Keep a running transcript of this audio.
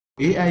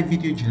AI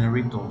video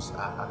generators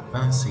are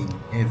advancing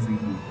every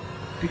day.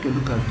 Take a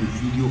look at the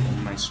video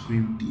on my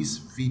screen. This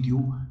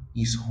video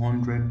is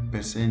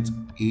 100%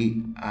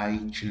 AI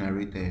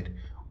generated.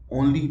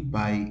 Only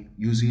by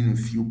using a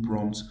few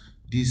prompts,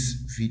 this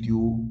video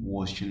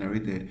was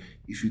generated.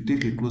 If you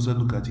take a closer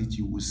look at it,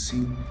 you will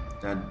see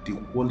that the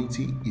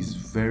quality is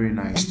very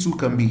nice. This tool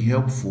can be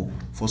helpful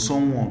for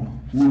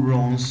someone who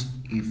runs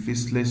a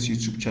faceless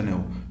YouTube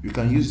channel. You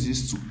can use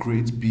this to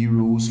create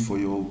B-rolls for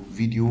your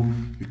video.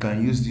 You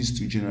can use this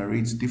to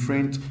generate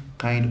different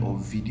kind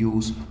of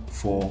videos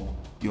for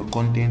your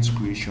content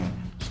creation.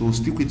 So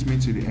stick with me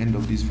to the end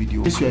of this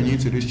video. If you are new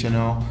to this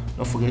channel,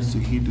 don't forget to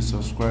hit the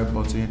subscribe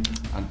button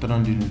and turn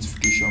on the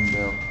notification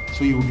bell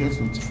so you will get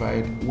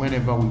notified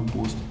whenever we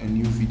post a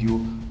new video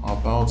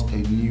about a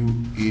new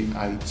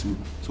AI tool.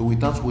 So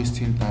without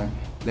wasting time,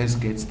 let's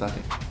get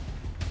started.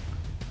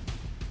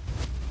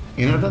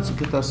 In order to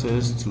get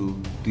access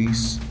to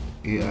this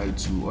AI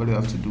tool, all you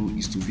have to do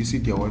is to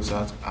visit their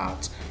website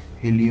at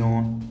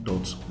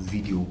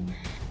hailuoai.video.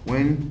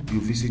 When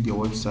you visit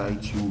your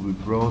website, you will be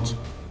brought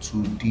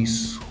to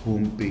this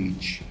home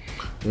page.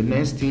 The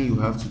next thing you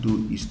have to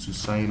do is to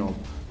sign up.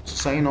 To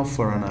sign up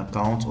for an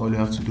account, all you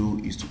have to do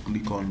is to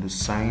click on the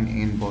sign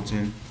in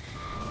button.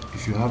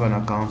 If you have an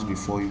account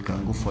before, you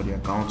can go for the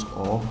account,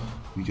 or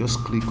you just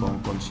click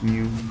on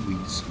continue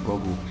with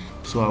Google.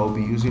 So I will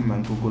be using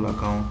my Google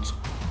account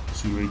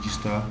to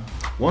register.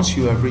 Once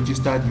you have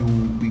registered, you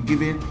will be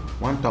given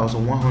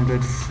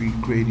 1,100 free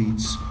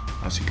credits.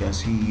 As you can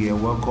see here,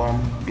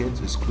 welcome,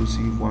 get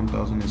exclusive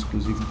 1,000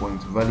 exclusive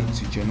points valid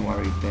to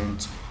January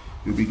 10th.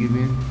 You'll be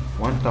given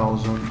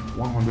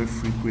 1,100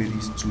 free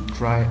credits to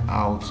try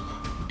out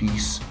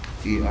this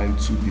AI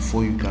tool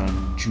before you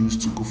can choose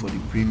to go for the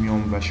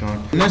premium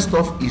version. The next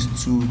stuff is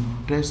to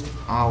test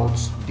out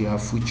their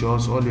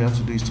features. All you have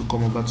to do is to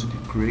come over to the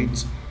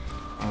create,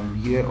 and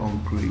here on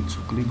create, to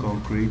click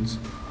on create.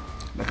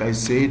 Like I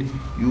said,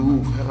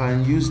 you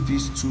can use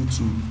this tool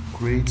to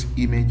create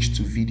image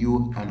to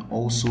video and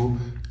also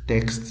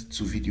text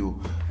to video.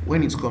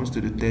 When it comes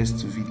to the text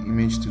to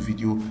image to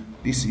video,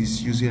 this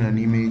is using an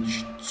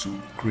image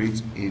to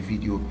create a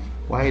video,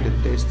 while the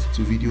text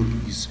to video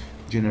is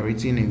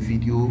generating a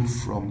video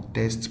from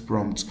text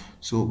prompts.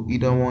 So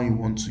either one you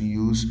want to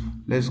use,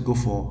 let's go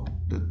for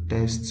the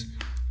text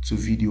to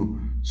video.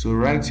 So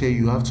right here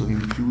you have to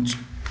input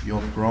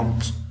your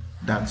prompt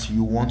that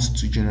you want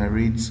to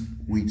generate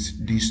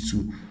with these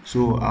two.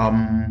 So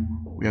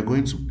we are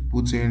going to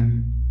put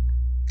in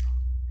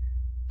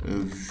a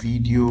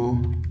video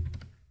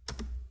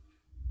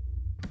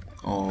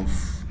of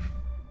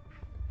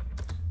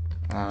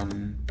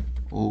an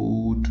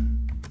old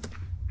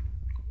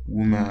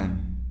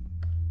woman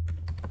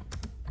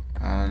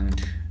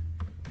and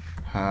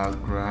her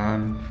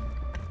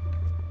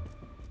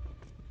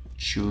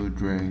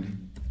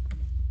grandchildren.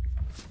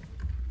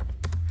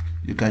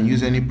 You can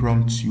use any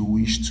prompt you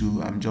wish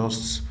to. I'm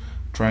just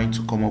trying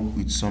to come up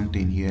with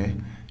something here.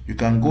 You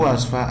can go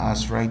as far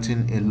as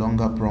writing a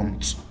longer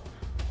prompt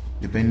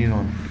depending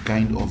on the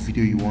kind of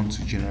video you want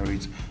to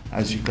generate.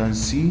 As you can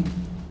see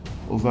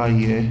over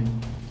here,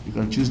 you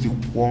can choose the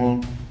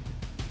quantity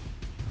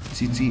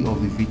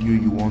of the video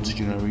you want to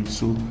generate.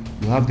 So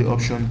you have the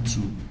option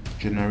to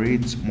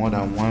generate more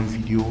than one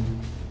video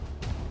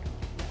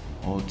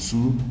or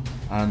two,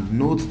 and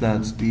note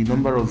that the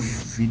number of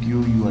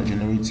video you are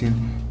generating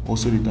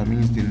also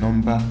determines the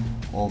number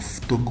of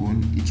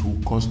token it will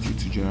cost you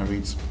to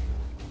generate.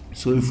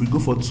 So if we go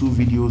for 2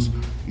 videos,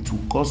 it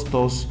will cost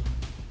us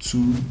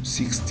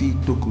 260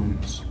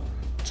 tokens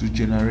to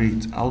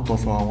generate out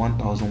of our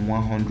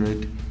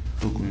 1,100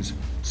 tokens.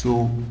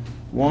 So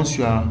once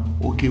you are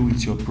okay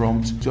with your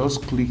prompt,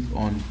 just click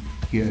on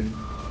here,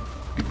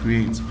 the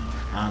create,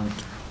 and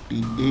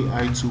the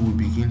AI tool will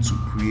begin to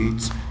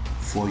create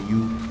for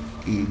you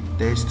a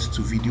text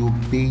to video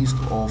based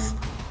off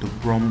the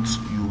prompt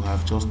you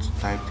have just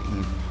typed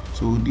in.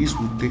 So this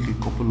will take a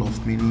couple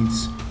of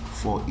minutes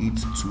for it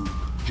to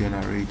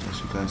generate. As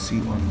you can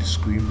see on the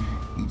screen,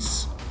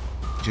 it's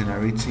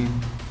generating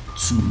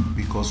 2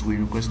 because we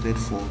requested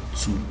for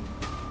 2.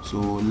 So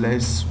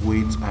let's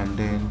wait, and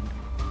then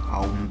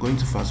I'm going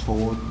to fast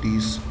forward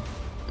this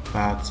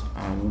part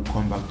and we'll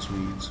come back to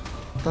it.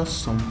 After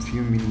some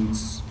few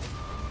minutes,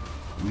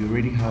 we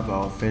already have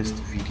our first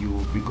video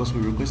because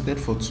we requested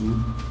for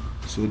 2.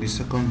 So the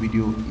second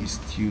video is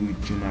still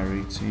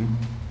generating.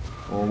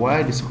 Or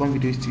while the second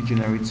video is still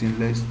generating,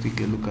 let's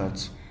take a look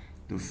at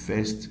the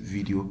first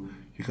video.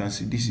 You can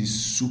see this is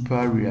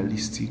super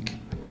realistic.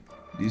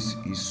 This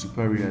is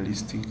super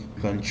realistic.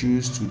 You can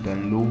choose to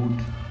download,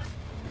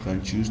 you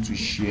can choose to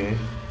share,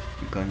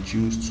 you can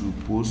choose to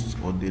post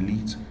or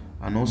delete,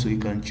 and also you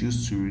can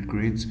choose to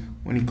recreate.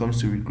 When it comes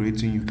to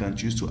recreating, you can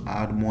choose to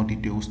add more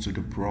details to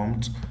the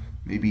prompt,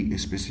 maybe a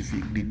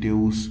specific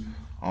details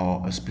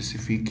or a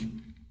specific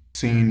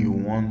saying you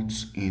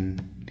want in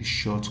the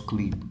short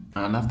clip.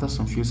 And after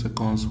some few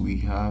seconds, we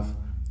have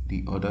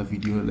the other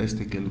video. Let's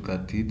take a look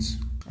at it.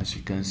 As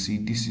you can see,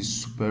 this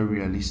is super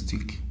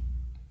realistic.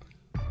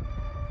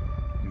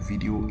 The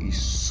video is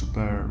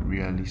super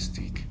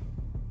realistic.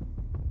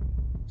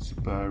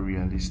 super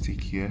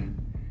realistic here.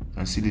 You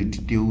can see the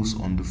details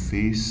on the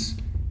face.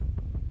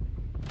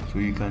 So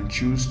you can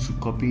choose to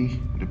copy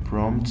the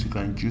prompt, you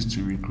can choose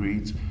to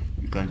recreate,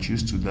 you can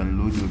choose to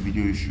download your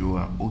video if you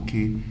are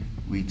okay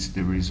with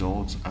the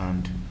results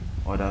and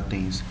other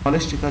things. Now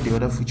let's check out the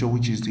other feature,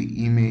 which is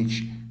the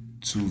image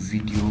to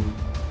video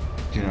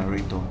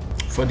generator.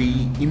 For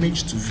the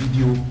image to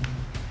video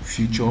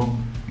feature,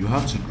 you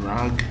have to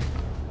drag,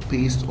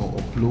 paste or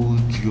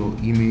upload your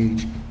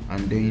image,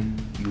 and then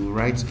you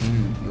write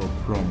in your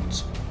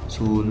prompt.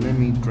 So let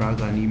me drag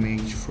an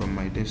image from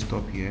my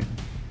desktop here.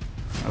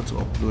 I have to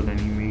upload an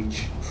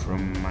image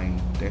from my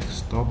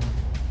desktop.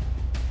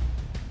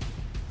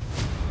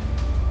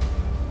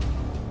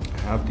 I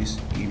have this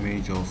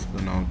image of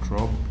Donald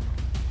Trump.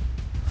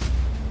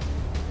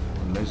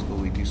 Let's go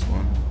with this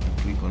one and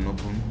click on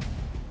open.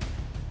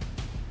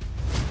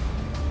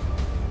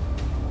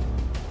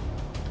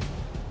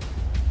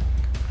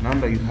 Now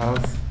that you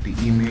have the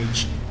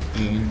image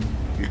in,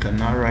 you can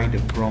now write the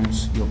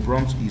prompt. Your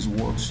prompt is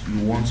what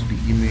you want the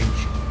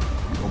image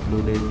you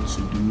uploaded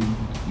to do,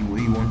 the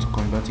way you want to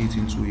convert it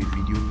into a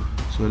video.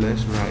 So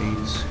let's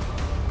write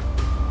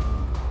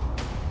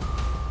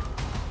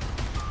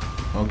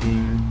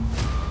hugging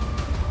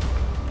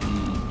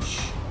each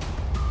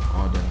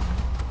other.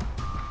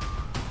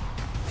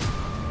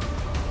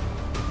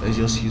 Let's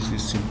just use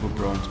this simple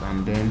prompt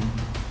and then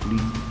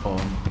click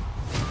on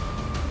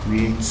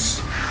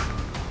create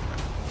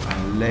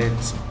and let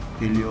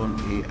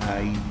Hailuoai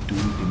AI do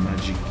the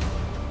magic.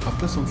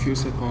 After some few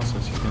seconds,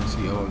 as you can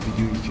see, our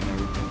video is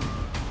generated,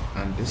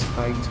 and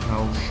despite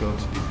how short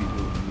the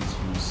video is,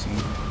 you see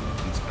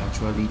it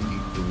actually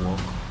did the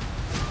work.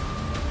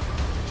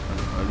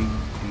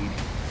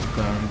 You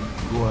can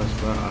go as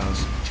far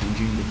as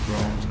changing the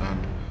prompt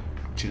and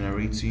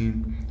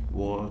generating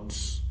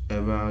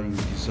whatever you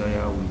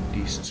desire with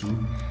these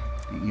two,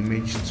 the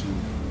image to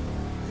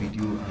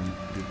video and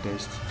the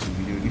text to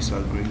video. These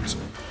are great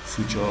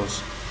features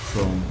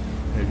from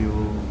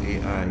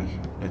Hailuoai AI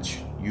that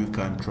you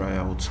can try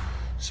out.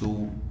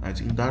 So I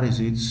think that is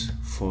it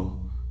for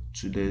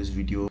today's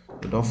video.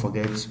 But don't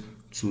forget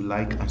to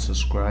like and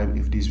subscribe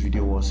if this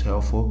video was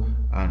helpful,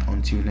 and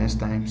until next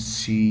time,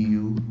 see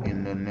you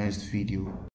in the next video.